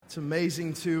It's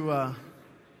amazing to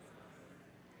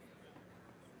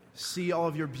see all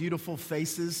of your beautiful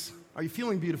faces. Are you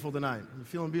feeling beautiful tonight? Are you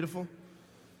feeling beautiful?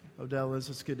 Odell is.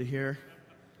 It's good to hear.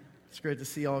 It's great to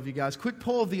see all of you guys. Quick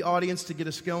poll of the audience to get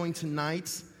us going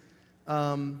tonight.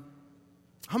 How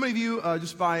many of you,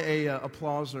 just by a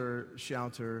applause or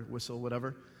shout or whistle,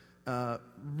 whatever,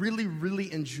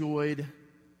 really enjoyed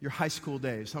your high school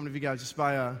days? How many of you guys, just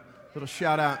by a little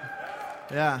shout out?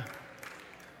 Yeah.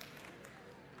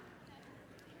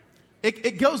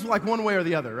 It goes like one way or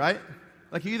the other, right?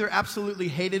 Like you either absolutely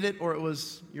hated it or it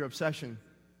was your obsession.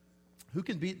 Who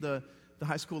can beat the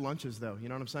high school lunches, though? You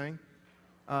know what I'm saying?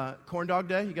 Corn dog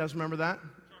day, you guys remember that?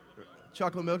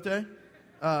 Chocolate milk day.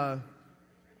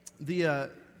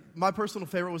 My personal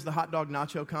favorite was the hot dog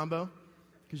nacho combo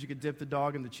because you could dip the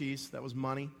dog in the cheese. That was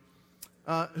money.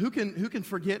 Who can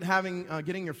forget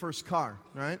getting your first car,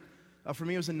 right? For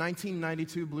me, it was a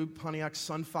 1992 blue Pontiac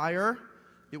Sunfire.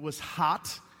 It was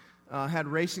hot. Had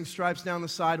racing stripes down the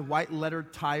side, white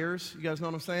lettered tires. You guys know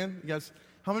what I'm saying?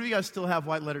 How many of you guys still have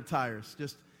white lettered tires?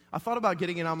 I thought about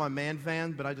getting it on my man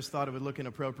van, but I just thought it would look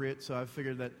inappropriate, so I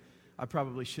figured that I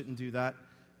probably shouldn't do that.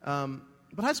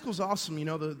 But high school's awesome, you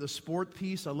know, the sport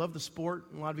piece. I love the sport.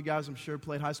 A lot of you guys, I'm sure,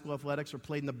 played high school athletics or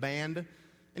played in the band.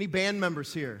 Any band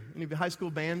members here? Any high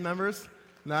school band members?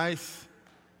 Nice.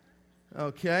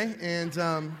 Okay, and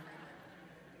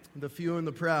the few and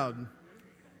the proud.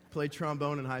 Played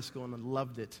trombone in high school and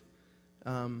loved it.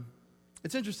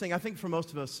 It's interesting. I think for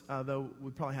most of us, though,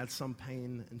 we probably had some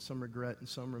pain and some regret and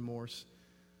some remorse.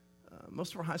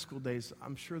 Most of our high school days,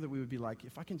 I'm sure that we would be like,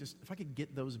 if I could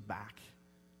get those back,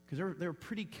 because they were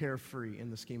pretty carefree in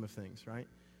the scheme of things, right?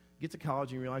 You get to college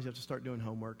and you realize you have to start doing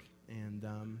homework, and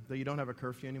though you don't have a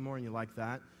curfew anymore and you like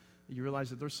that, you realize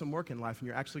that there's some work in life and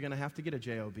you're actually going to have to get a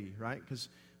job, right? Because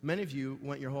many of you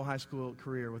went your whole high school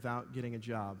career without getting a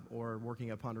job or working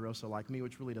at Ponderosa like me,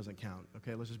 which really doesn't count,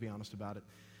 okay? Let's just be honest about it.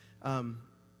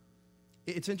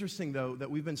 It's interesting, though, that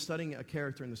we've been studying a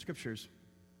character in the Scriptures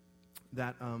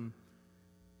that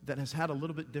has had a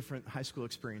little bit different high school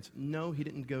experience. No, he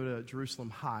didn't go to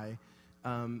Jerusalem High,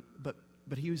 but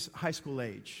he was high school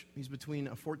age. He's between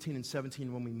 14 and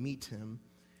 17 when we meet him.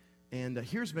 And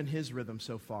here's been his rhythm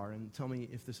so far, and tell me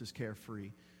if this is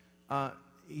carefree.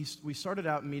 We started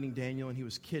out meeting Daniel, and he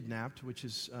was kidnapped, which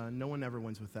is, no one ever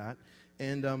wins with that.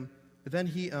 And then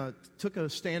he took a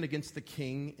stand against the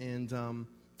king and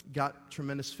got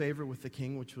tremendous favor with the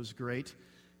king, which was great.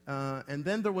 And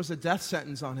then there was a death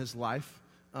sentence on his life,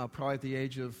 probably at the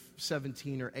age of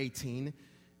 17 or 18.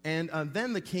 And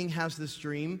then the king has this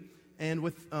dream, and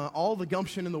with all the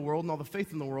gumption in the world and all the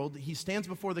faith in the world, he stands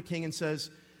before the king and says,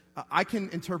 I can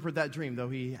interpret that dream, though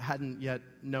he hadn't yet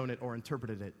known it or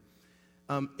interpreted it.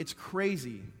 It's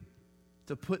crazy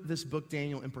to put this book,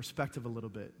 Daniel, in perspective a little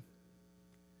bit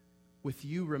with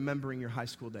you remembering your high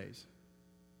school days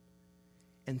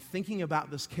and thinking about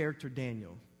this character,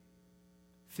 Daniel,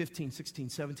 15, 16,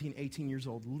 17, 18 years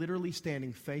old, literally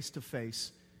standing face to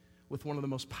face with one of the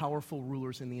most powerful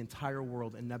rulers in the entire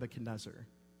world in Nebuchadnezzar.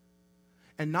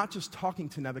 And not just talking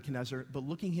to Nebuchadnezzar, but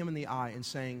looking him in the eye and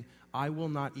saying, I will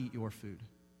not eat your food.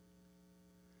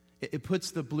 It puts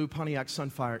the blue Pontiac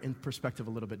Sunfire in perspective a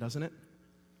little bit, doesn't it?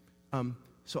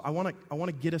 So I want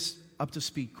to get us up to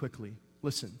speed quickly.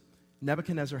 Listen,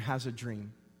 Nebuchadnezzar has a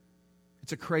dream.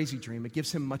 It's a crazy dream. It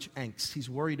gives him much angst. He's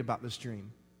worried about this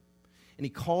dream. And he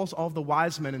calls all of the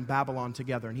wise men in Babylon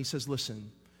together, and he says,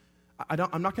 listen,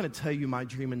 I'm not going to tell you my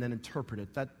dream and then interpret it.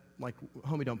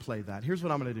 Homie, don't play that. Here's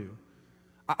what I'm going to do.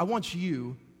 I want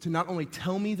you to not only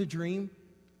tell me the dream,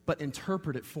 but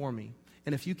interpret it for me.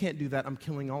 And if you can't do that, I'm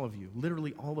killing all of you.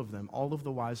 Literally all of them, all of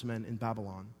the wise men in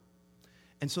Babylon.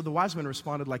 And so the wise men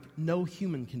responded like, no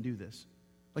human can do this.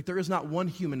 Like there is not one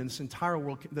human in this entire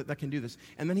world that can do this.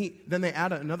 And then they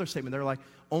add another statement. They're like,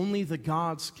 only the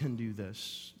gods can do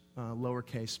this,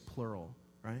 lowercase plural,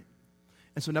 right?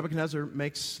 And so Nebuchadnezzar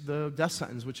makes the death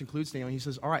sentence, which includes Daniel. He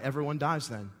says, all right, everyone dies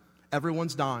then.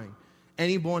 Everyone's dying.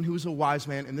 Anyone who is a wise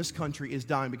man in this country is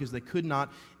dying because they could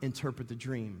not interpret the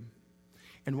dream.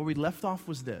 And where we left off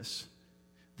was this.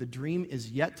 The dream is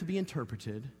yet to be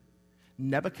interpreted.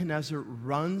 Nebuchadnezzar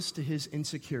runs to his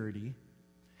insecurity.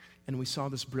 And we saw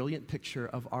this brilliant picture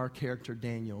of our character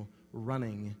Daniel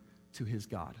running to his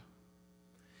God.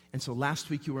 And so last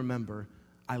week, you remember,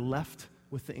 I left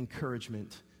with the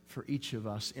encouragement for each of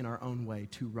us in our own way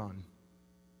to run.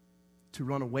 To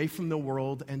run away from the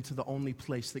world and to the only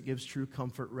place that gives true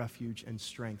comfort, refuge, and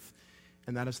strength.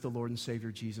 And that is the Lord and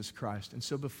Savior, Jesus Christ. And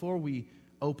so before we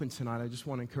open tonight, I just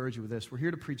want to encourage you with this. We're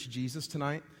here to preach Jesus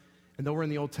tonight. And though we're in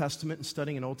the Old Testament and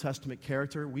studying an Old Testament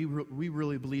character, we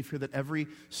really believe here that every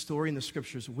story in the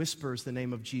Scriptures whispers the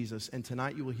name of Jesus. And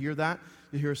tonight you will hear that.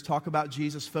 You'll hear us talk about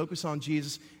Jesus, focus on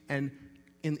Jesus, and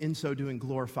in so doing,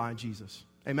 glorify Jesus.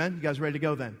 Amen? You guys ready to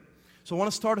go then? So I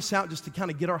want to start us out just to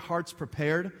kind of get our hearts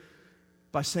prepared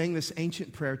by saying this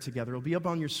ancient prayer together. It'll be up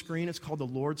on your screen. It's called the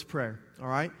Lord's Prayer, all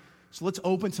right? So let's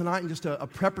open tonight in just a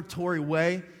preparatory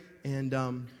way, and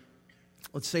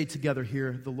let's say together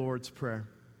here the Lord's Prayer.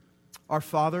 Our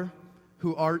Father,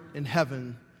 who art in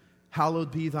heaven,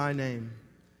 hallowed be thy name.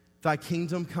 Thy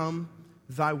kingdom come,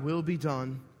 thy will be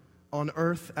done, on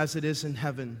earth as it is in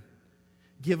heaven.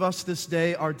 Give us this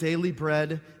day our daily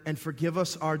bread, and forgive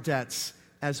us our debts,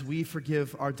 as we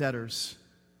forgive our debtors.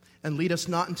 And lead us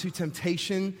not into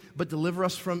temptation, but deliver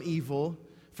us from evil.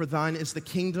 For thine is the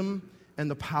kingdom, and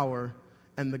the power,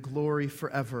 and the glory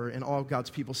forever. And all God's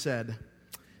people said,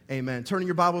 amen. Turning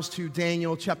your Bibles to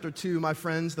Daniel chapter 2, my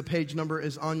friends. The page number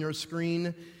is on your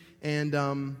screen.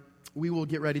 And we will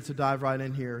get ready to dive right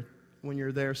in here. When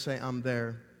you're there, say, I'm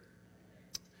there.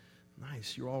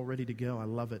 Nice. You're all ready to go. I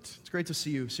love it. It's great to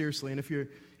see you, seriously. And if you're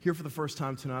here for the first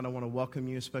time tonight, I want to welcome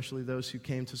you, especially those who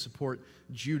came to support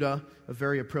Judah, a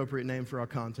very appropriate name for our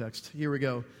context. Here we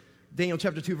go. Daniel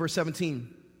chapter 2, verse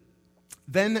 17.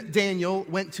 Then Daniel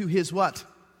went to his what?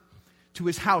 To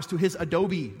his house, to his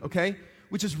adobe, okay?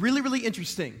 Which is really, really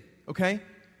interesting, okay?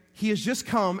 He has just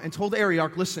come and told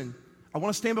Arioch, listen, I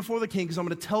want to stand before the king because I'm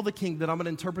going to tell the king that I'm going to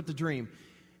interpret the dream.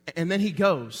 And then he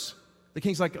goes. The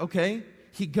king's like, okay.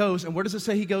 He goes, and where does it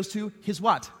say he goes to? His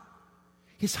what?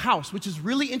 His house, which is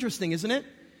really interesting, isn't it?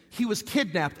 He was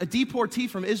kidnapped, a deportee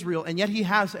from Israel, and yet he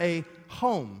has a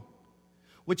home,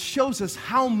 which shows us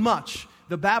how much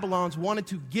the Babylons wanted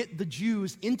to get the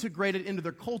Jews integrated into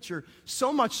their culture,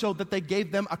 so much so that they gave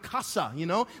them a casa, you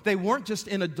know? They weren't just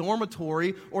in a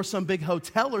dormitory or some big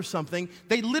hotel or something.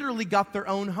 They literally got their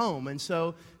own home. And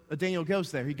so Daniel goes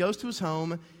there. He goes to his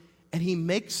home, and he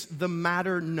makes the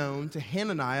matter known to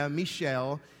Hananiah,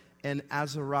 Mishael, and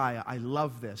Azariah. I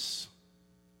love this.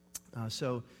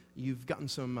 So you've gotten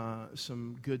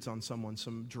some goods on someone,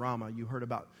 some drama. You heard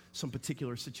about some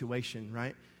particular situation,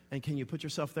 right? And can you put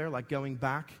yourself there, like going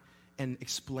back and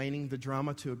explaining the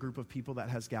drama to a group of people that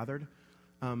has gathered?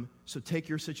 So take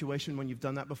your situation when you've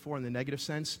done that before in the negative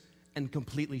sense and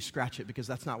completely scratch it, because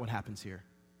that's not what happens here.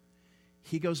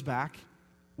 He goes back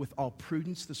with all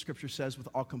prudence, the scripture says, with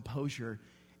all composure,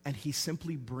 and he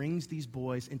simply brings these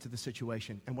boys into the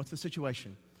situation. And what's the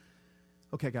situation?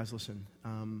 Okay, guys, listen.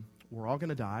 We're all going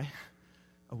to die.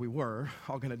 We were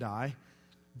all going to die.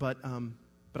 But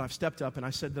I've stepped up and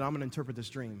I said that I'm going to interpret this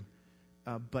dream.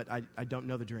 But I don't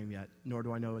know the dream yet, nor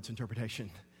do I know its interpretation.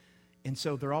 And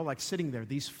so they're all like sitting there,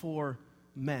 these four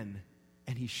men,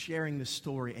 and he's sharing this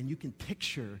story. And you can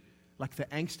picture like the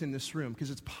angst in this room, because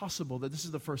it's possible that this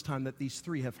is the first time that these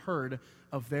three have heard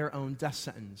of their own death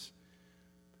sentence.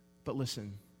 But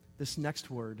listen, this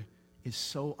next word is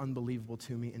so unbelievable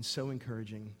to me and so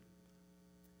encouraging.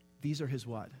 These are his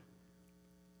what?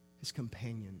 His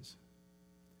companions.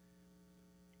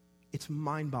 It's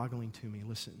mind-boggling to me.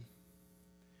 Listen,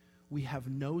 we have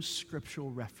no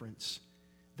scriptural reference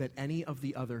that any of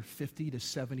the other 50 to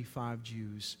 75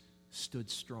 Jews stood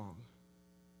strong.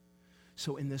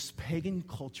 So in this pagan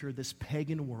culture, this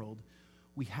pagan world,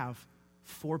 we have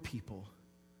four people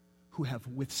who have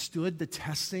withstood the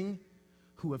testing,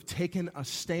 who have taken a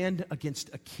stand against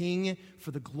a king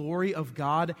for the glory of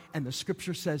God, and the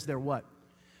scripture says they're what?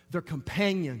 They're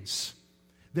companions.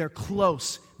 They're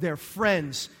close. They're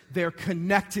friends. They're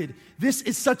connected. This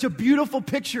is such a beautiful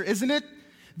picture, isn't it?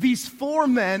 These four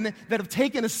men that have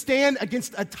taken a stand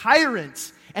against a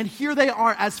tyrant, and here they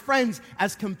are as friends,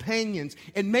 as companions.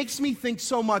 It makes me think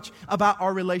so much about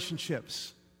our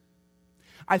relationships.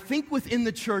 I think within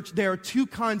the church there are two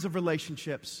kinds of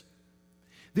relationships.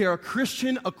 There are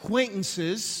Christian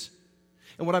acquaintances,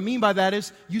 and what I mean by that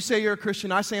is you say you're a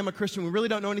Christian, I say I'm a Christian. We really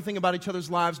don't know anything about each other's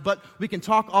lives, but we can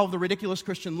talk all of the ridiculous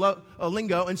Christian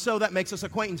lingo, and so that makes us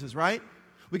acquaintances, right?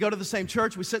 We go to the same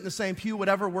church, we sit in the same pew,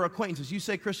 whatever, we're acquaintances. You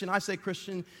say Christian, I say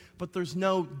Christian, but there's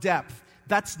no depth.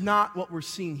 That's not what we're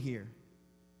seeing here.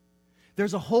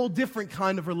 There's a whole different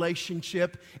kind of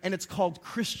relationship, and it's called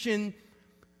Christian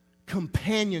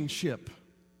companionship.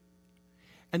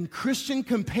 And Christian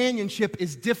companionship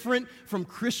is different from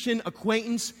Christian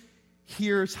acquaintance.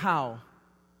 Here's how.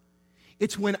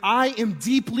 It's when I am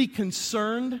deeply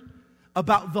concerned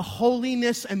about the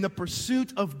holiness and the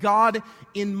pursuit of God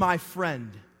in my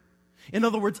friend. In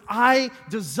other words, I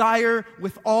desire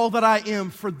with all that I am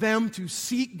for them to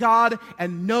seek God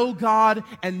and know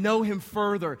Him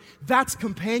further. That's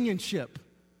companionship.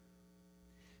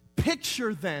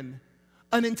 Picture then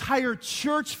an entire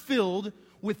church filled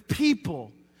with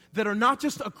people that are not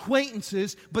just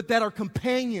acquaintances, but that are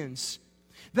companions,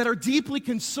 that are deeply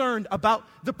concerned about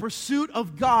the pursuit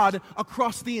of God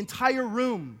across the entire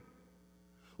room.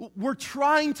 We're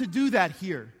trying to do that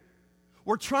here.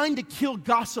 We're trying to kill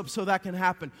gossip so that can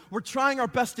happen. We're trying our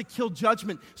best to kill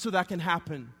judgment so that can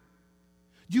happen.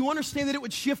 Do you understand that it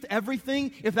would shift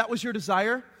everything if that was your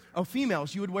desire? Oh,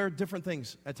 females, you would wear different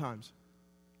things at times.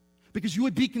 Because you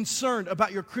would be concerned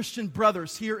about your Christian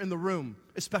brothers here in the room,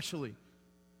 especially.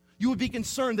 You would be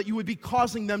concerned that you would be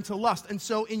causing them to lust. And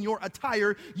so in your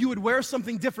attire, you would wear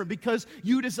something different because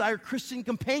you desire Christian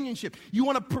companionship. You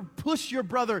want to push your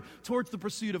brother towards the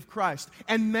pursuit of Christ.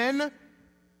 And men,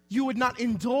 you would not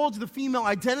indulge the female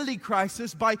identity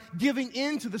crisis by giving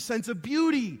in to the sense of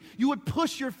beauty. You would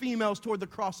push your females toward the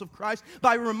cross of Christ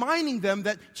by reminding them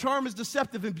that charm is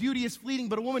deceptive and beauty is fleeting,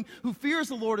 but a woman who fears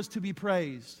the Lord is to be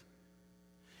praised.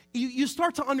 You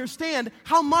start to understand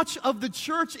how much of the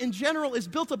church in general is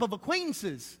built up of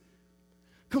acquaintances.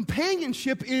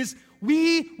 Companionship is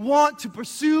we want to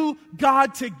pursue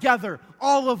God together,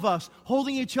 all of us,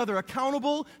 holding each other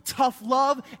accountable, tough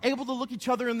love, able to look each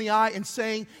other in the eye and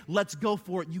saying, let's go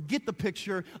for it. You get the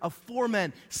picture of 4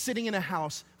 men sitting in a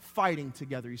house fighting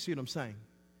together. You see what I'm saying?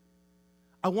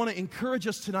 I want to encourage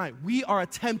us tonight. We are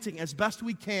attempting as best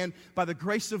we can by the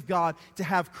grace of God to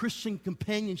have Christian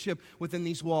companionship within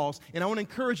these walls. And I want to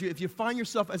encourage you, if you find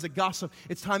yourself as a gossip,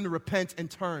 it's time to repent and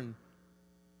turn.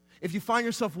 If you find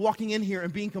yourself walking in here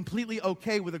and being completely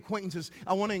okay with acquaintances,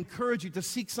 I want to encourage you to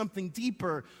seek something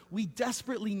deeper. We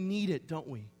desperately need it, don't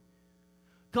we?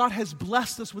 God has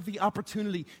blessed us with the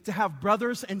opportunity to have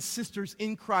brothers and sisters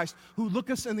in Christ who look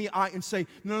us in the eye and say,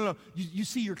 no, you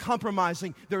see, you're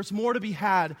compromising. There's more to be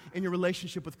had in your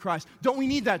relationship with Christ. Don't we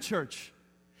need that, church?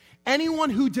 Anyone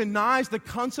who denies the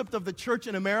concept of the church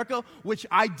in America, which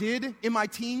I did in my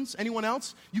teens, anyone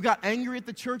else? You got angry at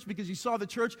the church because you saw the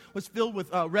church was filled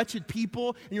with wretched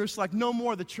people, and you're just like, no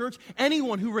more of the church.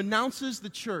 Anyone who renounces the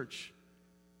church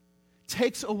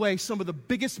takes away some of the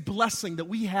biggest blessing that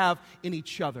we have in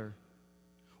each other.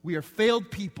 We are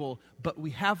failed people, but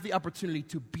we have the opportunity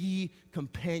to be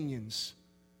companions.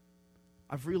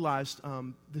 I've realized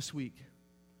this week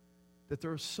that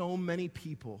there are so many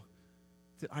people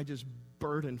that I just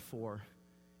burden for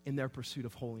in their pursuit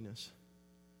of holiness.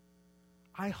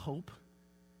 I hope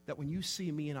that when you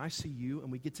see me and I see you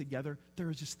and we get together, there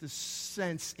is just this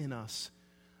sense in us.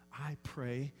 I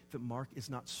pray that Mark is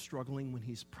not struggling when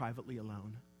he's privately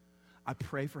alone. I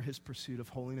pray for his pursuit of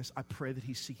holiness. I pray that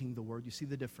he's seeking the word. You see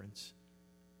the difference?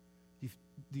 Do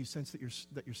you sense that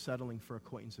you're settling for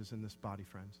acquaintances in this body,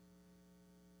 friends?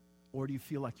 Or do you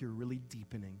feel like you're really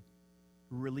deepening,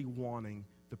 really wanting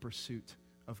the pursuit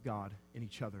of God in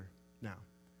each other now?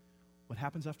 What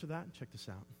happens after that? Check this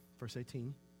out. Verse 18.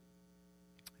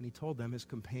 And he told them, his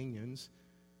companions,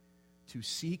 to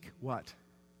seek what?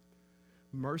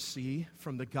 Mercy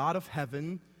from the God of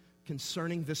heaven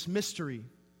concerning this mystery,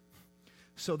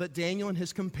 so that Daniel and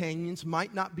his companions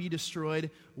might not be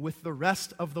destroyed with the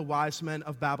rest of the wise men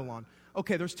of Babylon.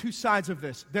 Okay, there's 2 sides of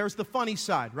this. There's the funny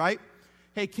side, right?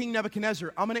 Hey, King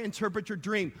Nebuchadnezzar, I'm going to interpret your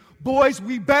dream. Boys,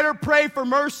 we better pray for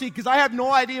mercy because I have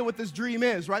no idea what this dream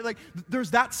is, right? Like,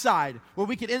 there's that side where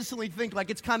we could instantly think like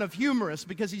it's kind of humorous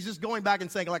because he's just going back and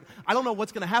saying like, I don't know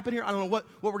what's going to happen here. I don't know what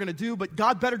we're going to do, but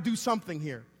God better do something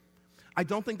here. I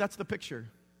don't think that's the picture.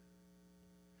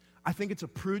 I think it's a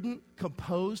prudent,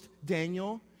 composed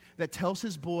Daniel that tells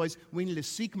his boys we need to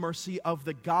seek mercy of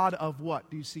the God of what?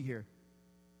 Do you see here?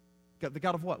 The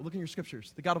God of what? Look in your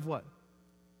scriptures. The God of what?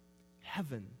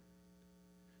 Heaven.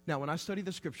 Now, when I study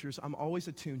the scriptures, I'm always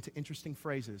attuned to interesting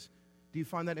phrases. Do you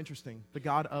find that interesting? The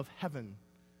God of heaven.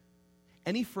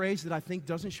 Any phrase that I think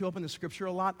doesn't show up in the scripture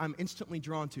a lot, I'm instantly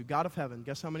drawn to. God of heaven.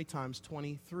 Guess how many times?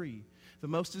 23. The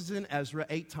most is in Ezra,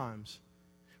 8 times.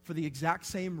 For the exact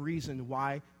same reason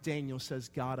why Daniel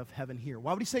says God of heaven here.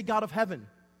 Why would he say God of heaven?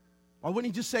 Why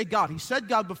wouldn't he just say God? He said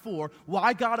God before.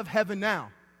 Why God of heaven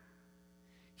now?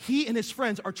 He and his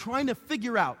friends are trying to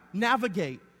figure out,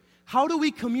 navigate, how do we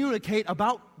communicate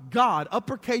about God,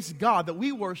 uppercase God, that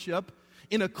we worship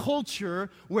in a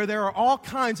culture where there are all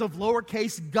kinds of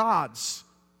lowercase gods.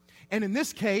 And in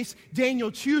this case,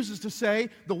 Daniel chooses to say,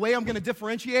 the way I'm going to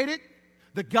differentiate it,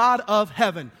 the God of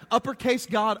heaven, uppercase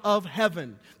God of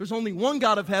heaven. There's only one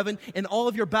God of heaven, and all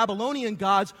of your Babylonian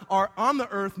gods are on the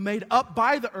earth, made up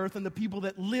by the earth and the people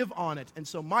that live on it. And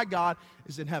so my God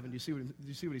is in heaven. Do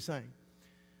you see what he's saying?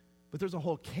 But there's a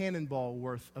whole cannonball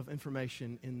worth of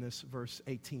information in this verse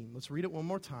 18. Let's read it one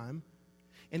more time.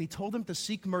 And he told them to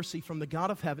seek mercy from the God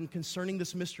of heaven concerning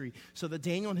this mystery, so that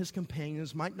Daniel and his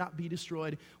companions might not be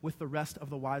destroyed with the rest of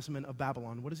the wise men of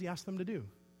Babylon. What does he ask them to do?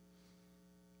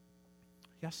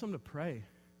 He asks them to pray.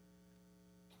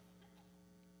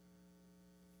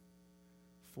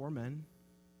 4 men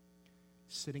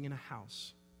sitting in a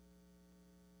house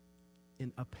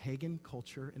in a pagan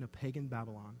culture, in a pagan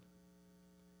Babylon,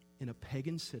 in a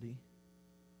pagan city,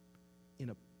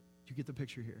 you get the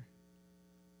picture here,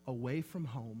 away from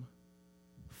home.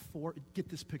 Get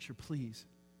this picture, please.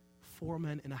 4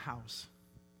 men in a house.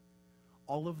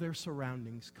 All of their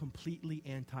surroundings completely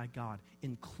anti-God,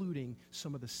 including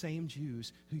some of the same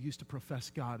Jews who used to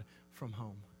profess God from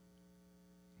home.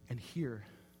 And here,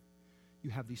 you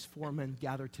have these 4 men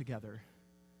gathered together,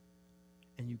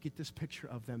 and you get this picture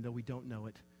of them, though we don't know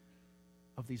it,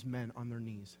 of these men on their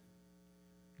knees.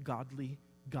 Godly,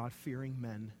 God-fearing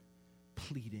men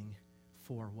pleading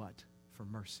for what? For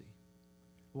mercy.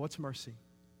 Well, what's mercy?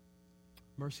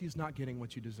 Mercy is not getting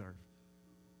what you deserve.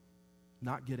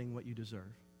 Not getting what you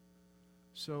deserve.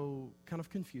 So, kind of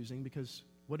confusing, because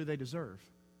what do they deserve?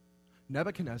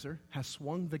 Nebuchadnezzar has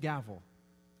swung the gavel.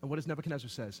 And what does Nebuchadnezzar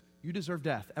says? You deserve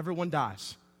death. Everyone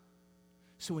dies.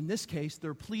 So in this case,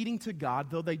 they're pleading to God,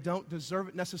 though they don't deserve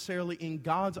it necessarily in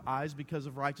God's eyes because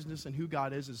of righteousness and who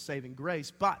God is as saving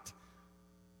grace. But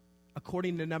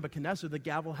according to Nebuchadnezzar, the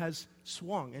gavel has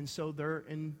swung, and so they're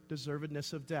in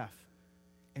deservedness of death.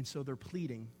 And so they're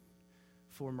pleading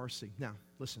for mercy. Now,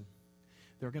 listen,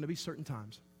 there are going to be certain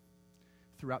times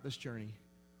throughout this journey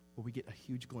where we get a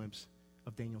huge glimpse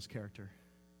of Daniel's character.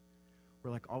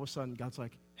 Where like all of a sudden God's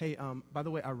like, hey, by the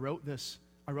way, I wrote this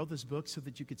book so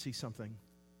that you could see something.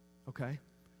 Okay?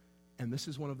 And this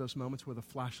is one of those moments where the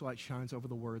flashlight shines over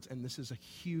the words, and this is a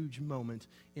huge moment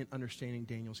in understanding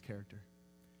Daniel's character.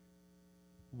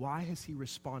 Why has he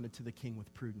responded to the king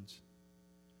with prudence?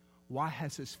 Why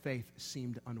has his faith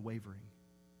seemed unwavering?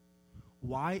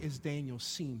 Why is Daniel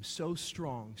seem so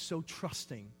strong, so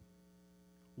trusting?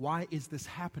 Why is this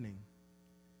happening?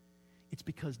 It's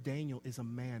because Daniel is a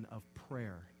man of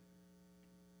prayer.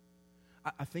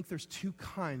 I think there's 2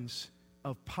 kinds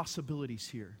of possibilities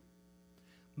here.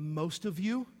 Most of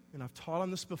you, and I've taught on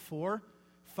this before,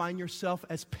 find yourself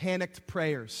as panicked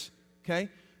prayers, okay?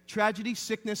 Tragedy,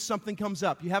 sickness, something comes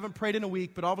up. You haven't prayed in a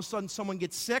week, but all of a sudden someone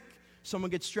gets sick,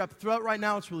 someone gets strep throat right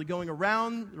now. It's really going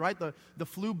around, right? The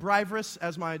flu virus,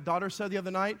 as my daughter said the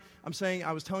other night.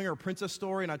 I was telling her a princess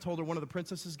story, and I told her one of the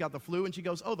princesses got the flu, and she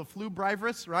goes, oh, the flu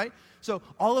virus, right? So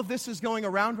all of this is going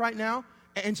around right now.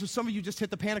 And so some of you just hit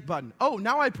the panic button. Oh,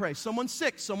 now I pray. Someone's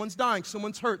sick, someone's dying,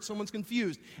 someone's hurt, someone's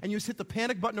confused. And you just hit the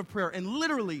panic button of prayer. And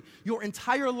literally, your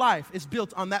entire life is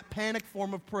built on that panic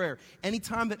form of prayer.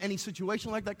 Anytime that any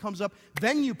situation like that comes up,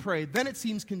 then you pray. Then it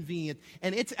seems convenient.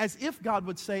 And it's as if God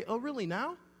would say, oh, really,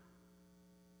 now?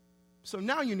 So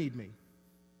now you need me.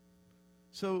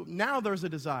 So now there's a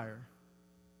desire.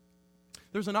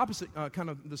 There's an opposite kind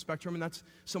of the spectrum, and that's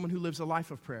someone who lives a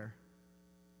life of prayer.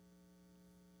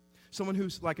 Someone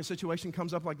who's like a situation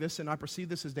comes up like this, and I perceive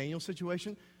this as Daniel's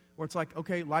situation, where it's like,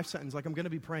 okay, life sentence, like I'm going to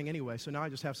be praying anyway, so now I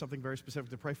just have something very specific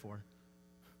to pray for.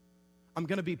 I'm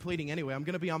going to be pleading anyway. I'm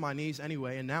going to be on my knees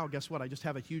anyway, and now guess what? I just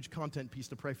have a huge content piece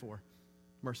to pray for.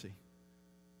 Mercy.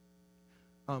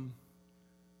 I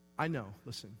know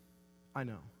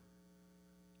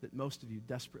that most of you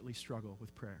desperately struggle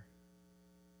with prayer,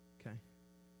 okay?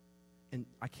 And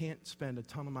I can't spend a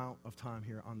ton amount of time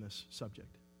here on this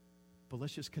subject. But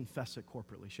let's just confess it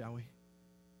corporately, shall we?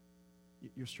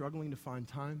 You're struggling to find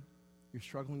time. You're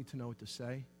struggling to know what to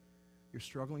say. You're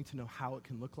struggling to know how it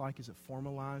can look like. Is it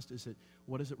formalized?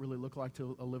 What does it really look like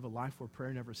to live a life where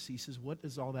prayer never ceases? What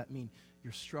does all that mean?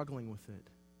 You're struggling with it.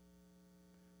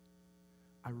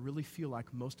 I really feel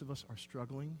like most of us are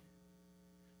struggling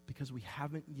because we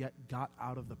haven't yet got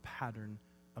out of the pattern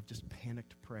of just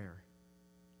panicked prayer.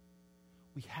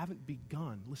 We haven't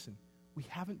begun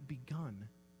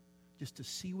just to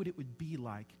see what it would be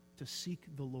like to seek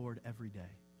the Lord every day.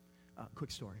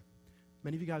 Quick story.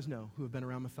 Many of you guys know who have been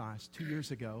around Matthias. 2 years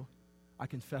ago, I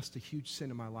confessed a huge sin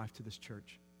in my life to this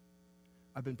church.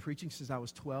 I've been preaching since I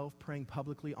was 12, praying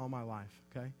publicly all my life,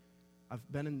 okay?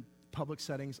 I've been in public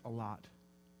settings a lot.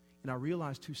 And I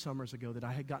realized 2 summers ago that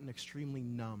I had gotten extremely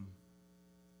numb,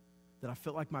 that I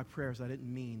felt like my prayers I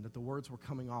didn't mean, that the words were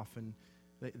coming off and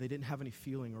they didn't have any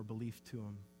feeling or belief to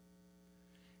them.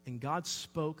 And God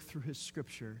spoke through His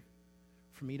Scripture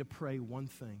for me to pray one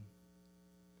thing.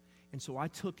 And so I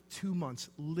took 2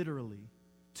 months, literally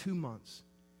 2 months,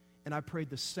 and I prayed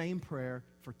the same prayer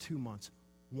for 2 months.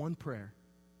 One prayer.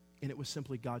 And it was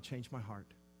simply, God, change my heart.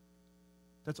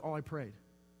 That's all I prayed.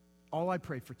 all I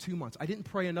prayed for 2 months. I didn't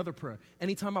pray another prayer.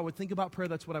 Anytime I would think about prayer,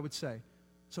 that's what I would say.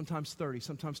 Sometimes 30,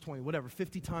 sometimes 20, whatever,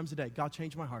 50 times a day. God,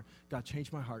 change my heart. God,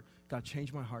 change my heart. God,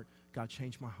 change my heart. God,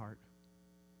 change my heart.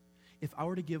 If I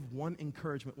were to give one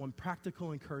encouragement, one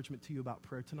practical encouragement to you about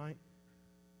prayer tonight,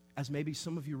 as maybe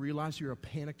some of you realize you're a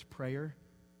panicked prayer,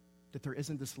 that there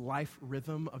isn't this life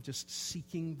rhythm of just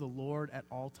seeking the Lord at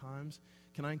all times,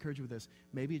 can I encourage you with this?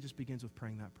 Maybe it just begins with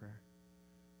praying that prayer.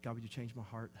 God, would you change my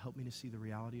heart? Help me to see the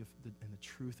reality of and the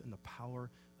truth and the power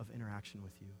of interaction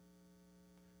with you.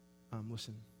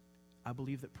 Listen, I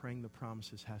believe that praying the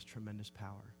promises has tremendous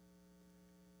power.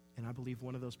 And I believe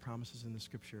one of those promises in the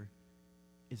Scripture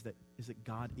is that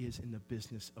God is in the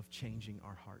business of changing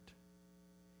our heart.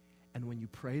 And when you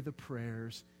pray the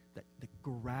prayers that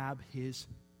grab his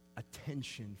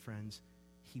attention, friends,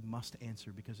 he must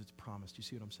answer because it's promised. You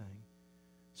see what I'm saying?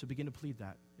 So begin to plead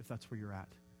that if that's where you're at.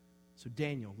 So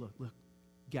Daniel, look,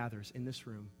 gathers in this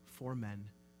room 4 men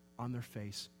on their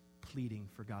face pleading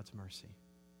for God's mercy.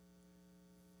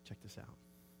 Check this out.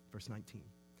 Verse 19.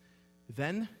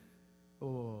 Then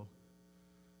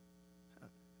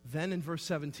in verse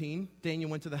 17, Daniel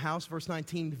went to the house. Verse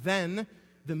 19, then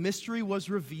the mystery was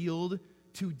revealed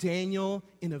to Daniel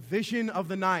in a vision of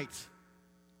the night.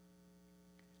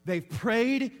 They've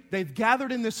prayed. They've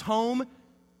gathered in this home.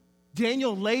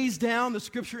 Daniel lays down, the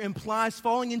Scripture implies,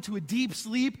 falling into a deep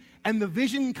sleep, and the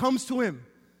vision comes to him.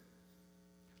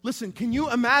 Listen, can you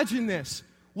imagine this?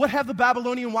 What have the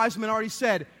Babylonian wise men already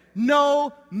said?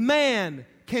 No man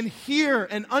can hear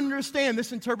and understand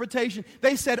this interpretation.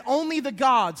 They said only the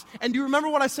gods. And do you remember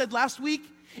what I said last week?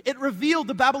 It revealed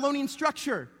the Babylonian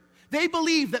structure. They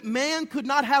believed that man could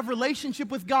not have relationship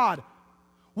with God.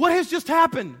 What has just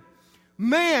happened?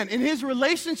 Man, in his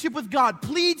relationship with God,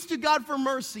 pleads to God for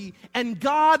mercy, and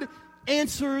God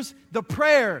answers the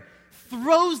prayer,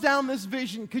 throws down this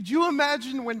vision. Could you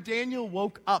imagine when Daniel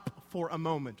woke up for a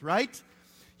moment, right?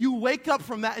 You wake up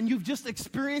from that and you've just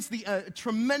experienced the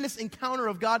tremendous encounter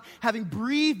of God, having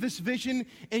breathed this vision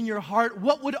in your heart.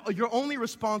 What would your only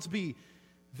response be?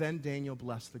 Then Daniel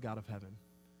blessed the God of heaven.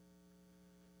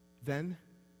 Then.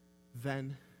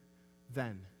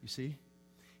 You see?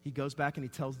 He goes back and he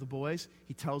tells the boys,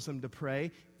 he tells them to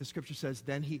pray. The Scripture says,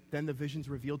 then the vision's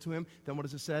revealed to him. Then what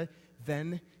does it say?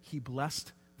 Then he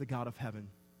blessed the God of heaven.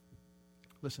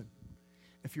 Listen,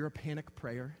 if you're a panic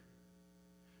prayer,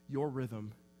 your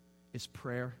rhythm is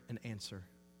prayer and answer.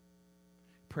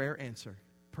 Prayer, answer,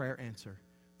 prayer, answer,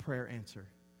 prayer, answer.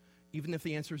 Even if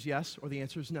the answer is yes or the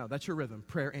answer is no, that's your rhythm.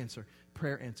 Prayer, answer,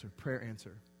 prayer, answer, prayer,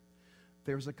 answer.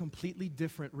 There's a completely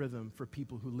different rhythm for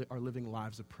people who are living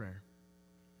lives of prayer.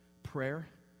 Prayer,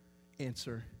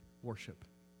 answer, worship.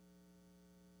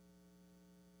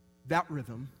 That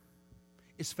rhythm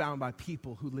is found by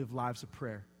people who live lives of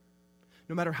prayer.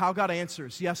 No matter how God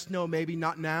answers, yes, no, maybe,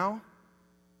 not now.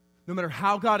 No matter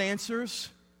how God answers,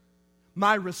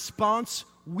 my response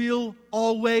will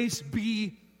always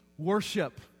be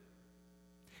worship.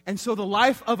 And so the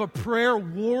life of a prayer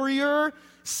warrior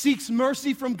seeks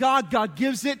mercy from God. God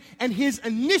gives it, and his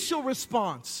initial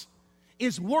response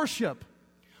is worship.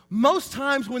 Most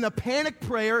times when a panic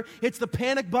prayer hits the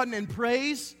panic button and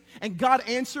prays, and God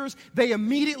answers, they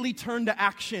immediately turn to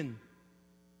action.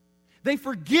 They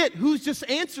forget who's just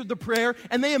answered the prayer,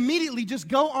 and they immediately just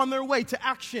go on their way to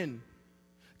action.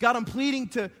 God, I'm pleading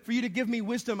for you to give me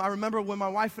wisdom. I remember when my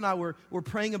wife and I were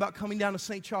praying about coming down to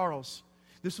St. Charles.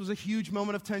 This was a huge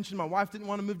moment of tension. My wife didn't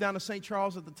want to move down to St.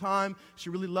 Charles at the time.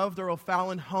 She really loved her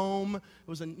O'Fallon home. It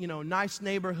was a nice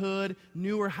neighborhood,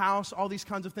 newer house, all these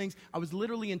kinds of things. I was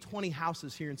literally in 20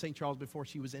 houses here in St. Charles before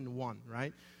she was in one,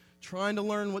 right? Trying to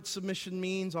learn what submission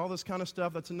means, all this kind of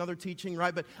stuff. That's another teaching,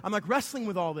 right? But I'm like wrestling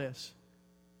with all this.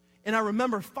 And I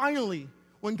remember finally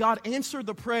when God answered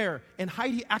the prayer and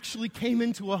Heidi actually came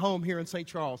into a home here in St.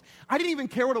 Charles. I didn't even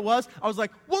care what it was. I was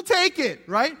like, we'll take it,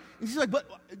 right? And she's like, but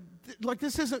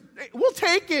this isn't, we'll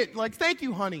take it. Like, thank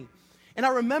you, honey. And I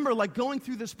remember going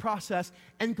through this process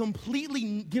and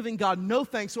completely giving God no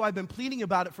thanks. So I've been pleading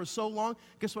about it for so long.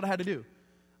 Guess what I had to do?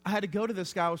 I had to go to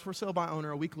this guy who was for sale by owner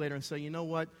a week later and say, you know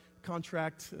what?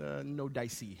 Contract, no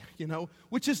dicey,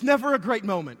 which is never a great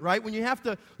moment, right? When you have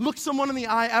to look someone in the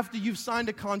eye after you've signed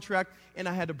a contract, and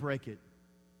I had to break it.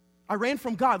 I ran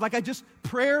from God. I just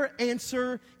prayer,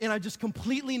 answer, and I just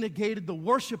completely negated the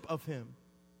worship of him.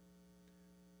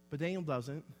 But Daniel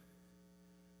doesn't.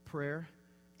 Prayer,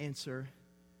 answer,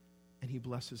 and he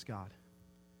blesses God.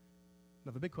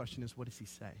 Now the big question is, what does he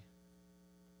say?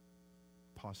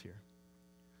 Pause here.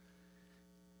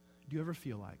 Do you ever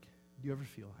feel like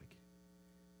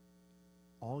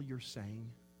all you're saying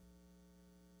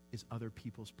is other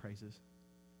people's praises?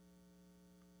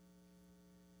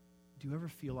 do you ever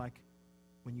feel like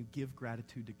when you give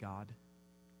gratitude to God,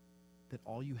 that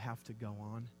all you have to go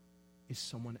on is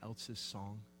someone else's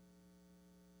song?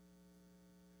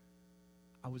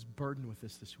 I was burdened with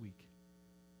this week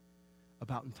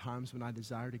about in times when I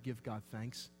desire to give God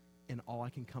thanks and all I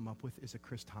can come up with is a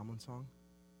Chris Tomlin song.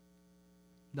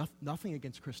 Nothing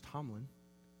against Chris Tomlin.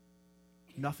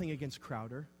 Nothing against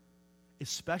Crowder,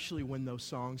 especially when those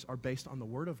songs are based on the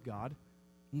Word of God.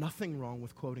 Nothing wrong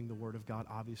with quoting the Word of God,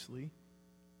 obviously.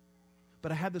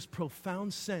 But I had this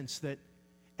profound sense that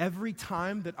every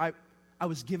time that I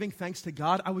was giving thanks to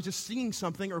God, I was just singing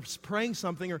something or praying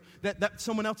something or that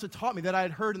someone else had taught me that I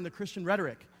had heard in the Christian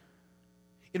rhetoric.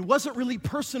 It wasn't really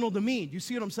personal to me. Do you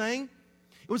see what I'm saying?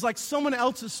 It was like someone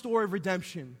else's story of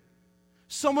redemption,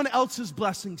 someone else's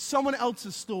blessing, someone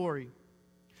else's story.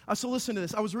 So listen to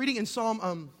this. I was reading in Psalm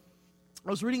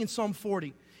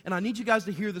 40, and I need you guys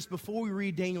to hear this before we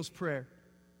read Daniel's prayer.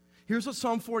 Here's what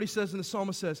Psalm 40 says, and the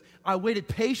psalmist says, I waited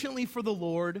patiently for the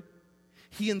Lord.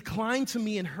 He inclined to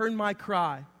me and heard my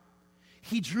cry.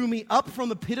 He drew me up from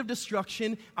the pit of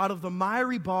destruction, out of the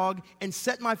miry bog, and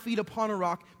set my feet upon a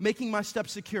rock, making my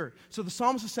steps secure. So the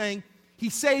psalmist is saying, He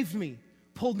saved me,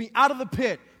 pulled me out of the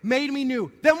pit, made me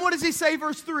new. Then what does he say,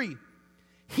 verse 3?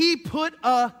 He put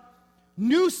a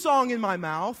new song in my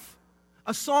mouth,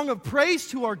 a song of praise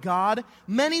to our God.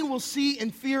 Many will see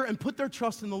and fear and put their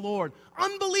trust in the Lord.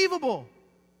 Unbelievable.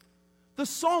 The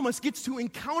psalmist gets to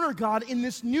encounter God in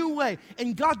this new way,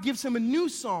 and God gives him a new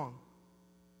song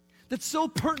that's so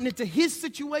pertinent to his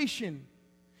situation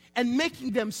and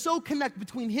making them so connect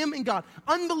between him and God.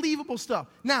 Unbelievable stuff.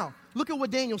 Now, look at what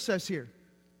Daniel says here.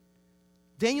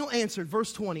 Daniel answered,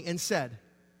 verse 20, and said,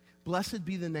 Blessed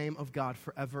be the name of God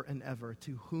forever and ever,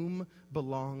 to whom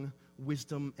belong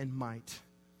wisdom and might.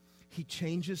 He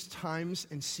changes times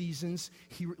and seasons.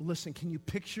 Listen, can you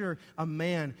picture a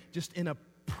man just in a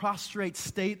prostrate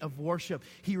state of worship?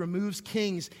 He removes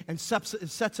kings and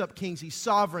sets up kings. He's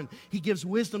sovereign. He gives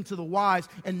wisdom to the wise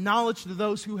and knowledge to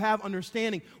those who have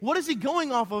understanding. What is he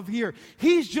going off of here?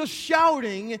 He's just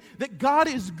shouting that God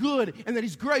is good and that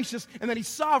He's gracious and that He's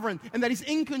sovereign and that He's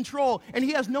in control and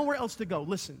He has nowhere else to go.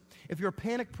 Listen, if you're a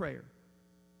panic prayer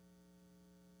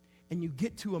and you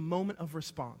get to a moment of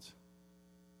response,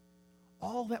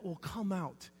 all that will come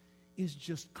out is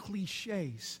just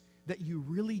cliches that you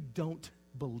really don't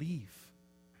believe.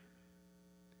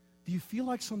 Do you feel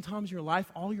like sometimes in your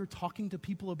life, all you're talking to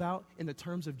people about in the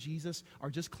terms of Jesus are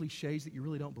just cliches that you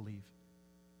really don't believe?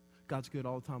 God's good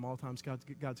all the time,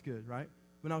 God's good, right?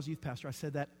 When I was youth pastor, I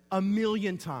said that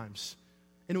 1,000,000 times.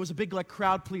 And it was a big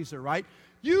crowd pleaser, right?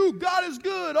 God is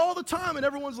good all the time. And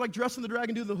everyone's dressing the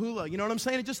dragon, do the hula. You know what I'm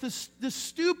saying? It's just this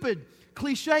stupid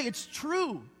cliche. It's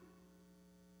true.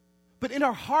 But in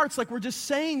our hearts, we're just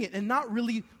saying it and not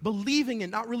really believing it,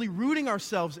 not really rooting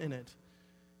ourselves in it.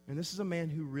 And this is a man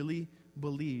who really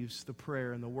believes the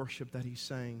prayer and the worship that he's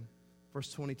saying.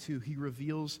 Verse 22, he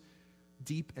reveals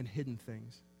deep and hidden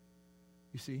things.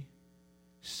 You see?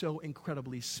 So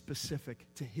incredibly specific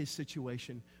to his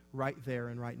situation right there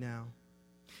and right now.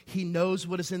 He knows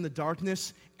what is in the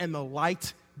darkness, and the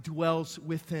light dwells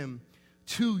with him.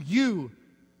 To you,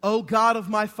 O God of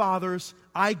my fathers,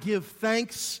 I give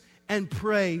thanks and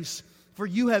praise, for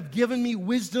you have given me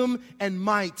wisdom and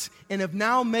might, and have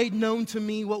now made known to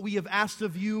me what we have asked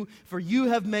of you, for you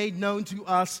have made known to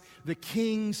us the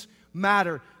king's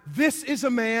matter. This is a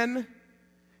man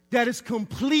that is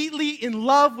completely in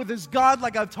love with his God,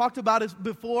 like I've talked about it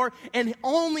before, and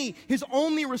his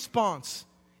only response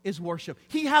is worship.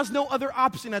 He has no other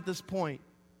option at this point.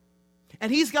 And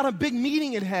he's got a big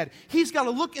meeting ahead. He's got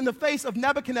to look in the face of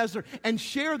Nebuchadnezzar and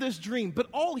share this dream, but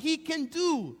all he can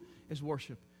do is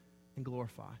worship and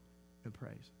glorify and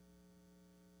praise.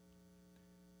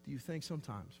 Do you think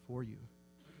sometimes for you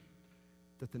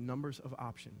that the numbers of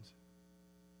options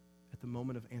at the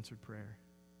moment of answered prayer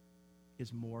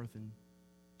is more than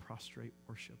prostrate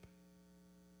worship?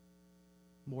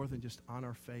 More than just on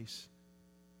our face,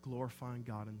 glorifying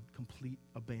God in complete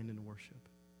abandoned worship?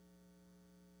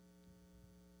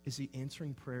 Is He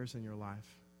answering prayers in your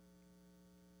life?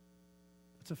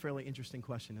 That's a fairly interesting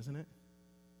question, isn't it?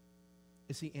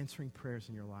 Is He answering prayers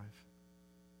in your life?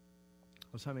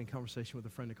 I was having a conversation with a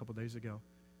friend a couple days ago,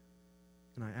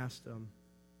 and I asked,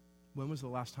 when was the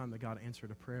last time that God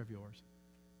answered a prayer of yours?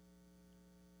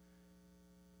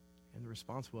 And the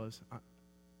response was,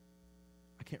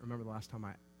 I can't remember the last time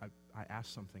I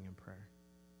asked something in prayer.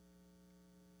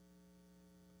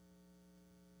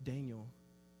 Daniel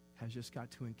has just got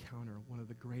to encounter one of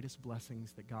the greatest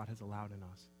blessings that God has allowed in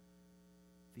us,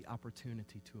 the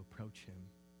opportunity to approach Him.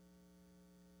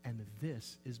 And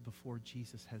this is before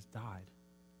Jesus has died.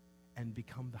 and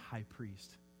become the high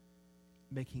priest,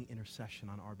 making intercession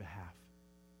on our behalf.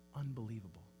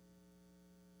 Unbelievable.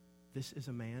 This is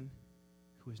a man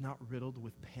who is not riddled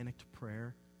with panicked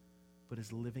prayer, but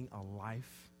is living a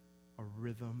life, a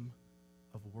rhythm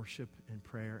of worship and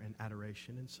prayer and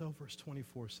adoration. And so verse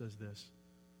 24 says this: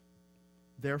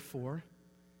 Therefore,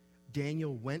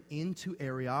 Daniel went into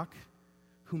Arioch,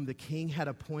 whom the king had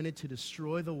appointed to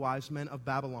destroy the wise men of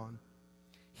Babylon.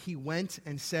 He went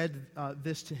and said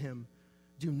this to him: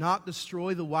 Do not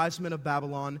destroy the wise men of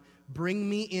Babylon. Bring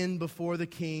me in before the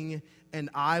king, and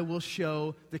I will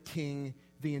show the king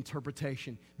the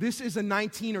interpretation. This is a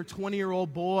 19 or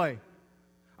 20-year-old boy,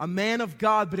 a man of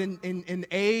God, but in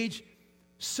age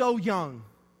so young.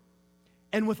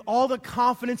 And with all the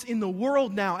confidence in the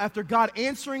world now, after God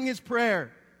answering his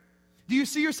prayer. Do you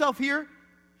see yourself here?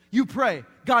 You pray,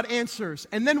 God answers,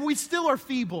 and then we still are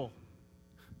feeble.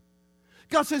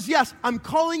 God says, yes, I'm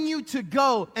calling you to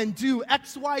go and do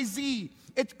X, Y, Z.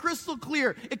 It's crystal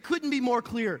clear. It couldn't be more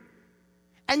clear.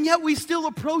 And yet we still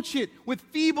approach it with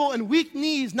feeble and weak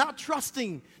knees, not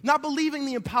trusting, not believing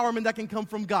the empowerment that can come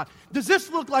from God. Does this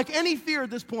look like any fear at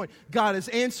this point? God has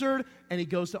answered, and he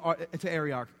goes to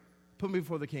Arioch. Put me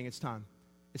before the king. It's time.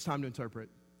 It's time to interpret.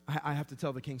 I have to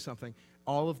tell the king something.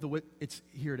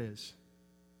 Here it is.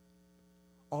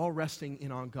 All resting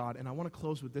in on God. And I want to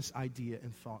close with this idea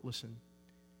and thought. Listen.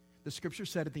 The scripture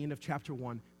said at the end of chapter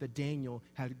 1 that Daniel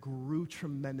had grew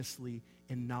tremendously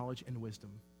in knowledge and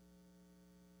wisdom.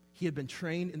 He had been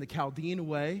trained in the Chaldean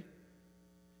way.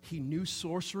 He knew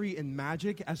sorcery and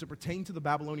magic as it pertained to the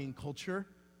Babylonian culture.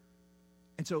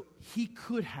 And so he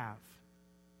could have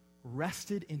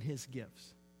rested in his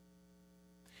gifts.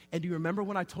 And do you remember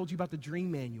when I told you about the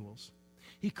dream manuals?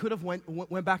 He could have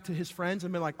went back to his friends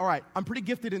and been like, all right, I'm pretty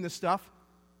gifted in this stuff.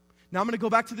 Now I'm going to go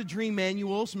back to the dream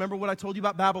manuals. Remember what I told you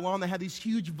about Babylon? They had these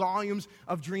huge volumes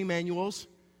of dream manuals.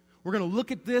 We're going to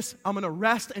look at this. I'm going to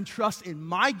rest and trust in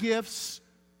my gifts.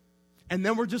 And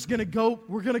then we're going to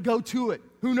go to it.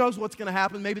 Who knows what's going to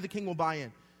happen? Maybe the king will buy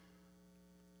in.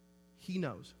 He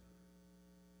knows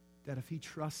that if he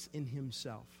trusts in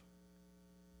himself,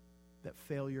 that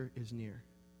failure is near.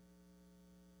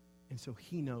 And so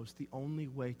he knows the only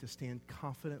way to stand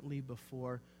confidently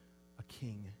before a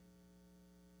king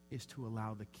is to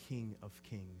allow the King of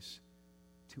Kings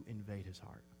to invade his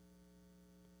heart.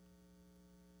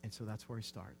 And so that's where he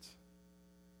starts.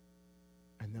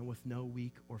 And then with no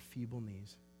weak or feeble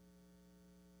knees,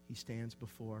 he stands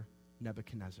before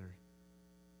Nebuchadnezzar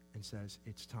and says,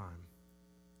 it's time.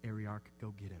 Arioch,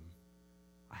 go get him.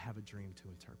 I have a dream to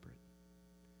interpret.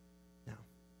 Now,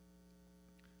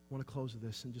 I want to close with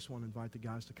this and just want to invite the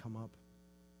guys to come up.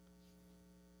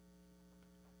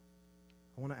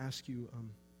 I want to ask you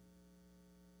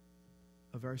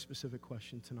a very specific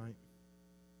question tonight.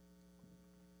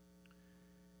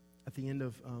 At the end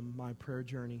of my prayer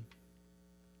journey,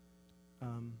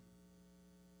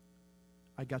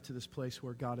 I got to this place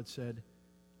where God had said,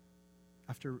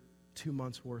 after 2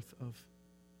 months worth of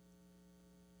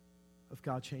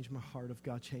God changed my heart, of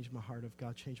God changed my heart, of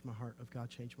God changed my heart, of God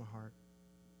changed my heart.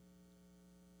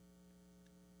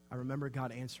 I remember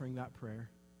God answering that prayer.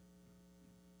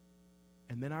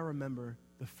 And then I remember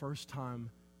the first time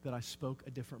that I spoke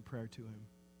a different prayer to him.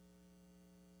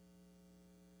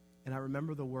 And I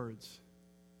remember the words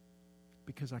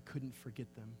because I couldn't forget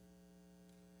them,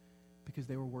 because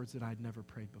they were words that I'd never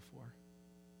prayed before.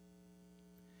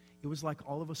 It was like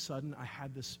all of a sudden I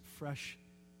had this fresh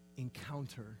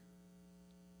encounter.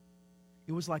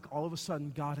 It was like all of a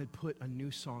sudden God had put a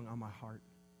new song on my heart.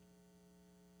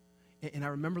 And I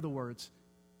remember the words,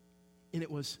 and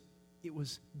it was,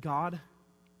 God,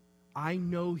 I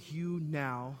know you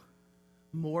now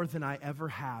more than I ever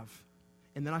have.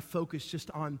 And then I focused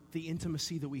just on the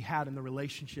intimacy that we had in the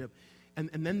relationship. And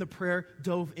then the prayer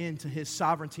dove into his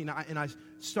sovereignty. And I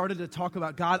started to talk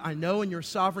about, God, I know in your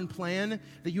sovereign plan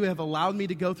that you have allowed me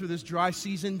to go through this dry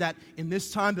season, that in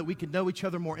this time that we could know each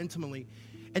other more intimately.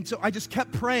 And so I just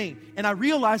kept praying. And I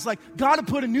realized, God had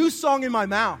put a new song in my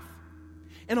mouth.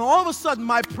 And all of a sudden,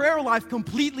 my prayer life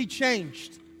completely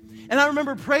changed. And I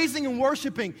remember praising and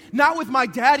worshiping, not with my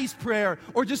daddy's prayer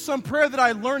or just some prayer that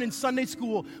I learned in Sunday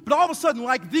school, but all of a sudden,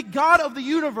 like the God of the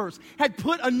universe had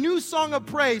put a new song of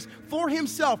praise for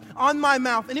himself on my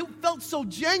mouth. And it felt so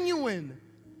genuine.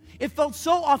 It felt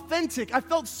so authentic. I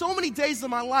felt so many days of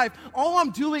my life, all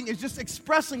I'm doing is just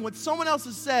expressing what someone else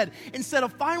has said instead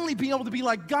of finally being able to be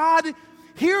like, God,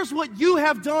 here's what you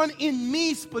have done in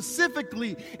me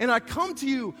specifically. And I come to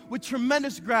you with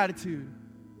tremendous gratitude.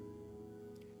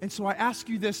 And so I ask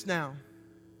you this now.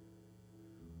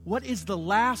 What is the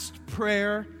last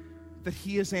prayer that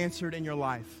he has answered in your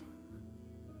life?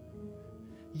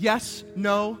 Yes,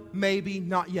 no, maybe,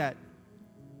 not yet.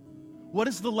 What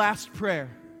is the last prayer?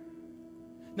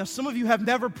 Now, some of you have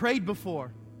never prayed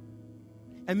before.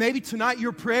 And maybe tonight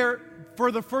your prayer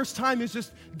for the first time is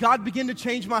just, God, begin to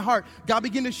change my heart. God,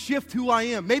 begin to shift who I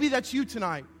am. Maybe that's you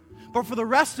tonight. But for the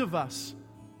rest of us,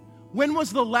 when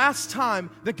was the last time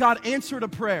that God answered a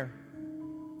prayer?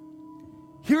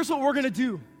 Here's what we're going to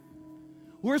do.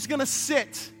 We're just going to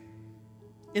sit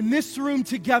in this room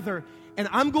together, and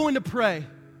I'm going to pray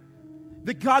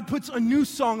that God puts a new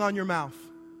song on your mouth,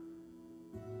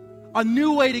 a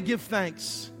new way to give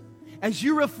thanks. As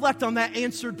you reflect on that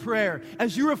answered prayer,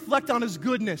 as you reflect on His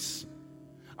goodness,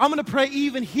 I'm going to pray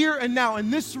even here and now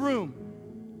in this room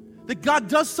that God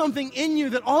does something in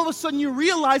you that all of a sudden you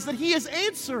realize that He has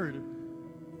answered.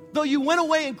 Though you went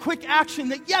away in quick action,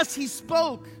 that yes, He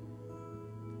spoke.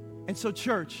 And so,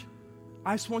 church,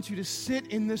 I just want you to sit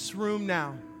in this room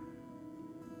now,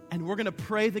 and we're going to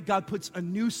pray that God puts a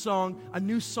new song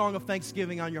of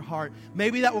thanksgiving on your heart.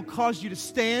 Maybe that will cause you to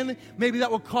stand. Maybe that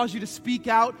will cause you to speak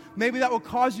out. Maybe that will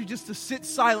cause you just to sit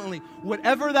silently.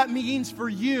 Whatever that means for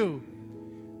you,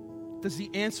 does He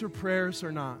answer prayers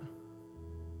or not?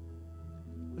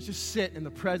 Let's just sit in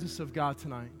the presence of God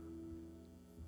tonight.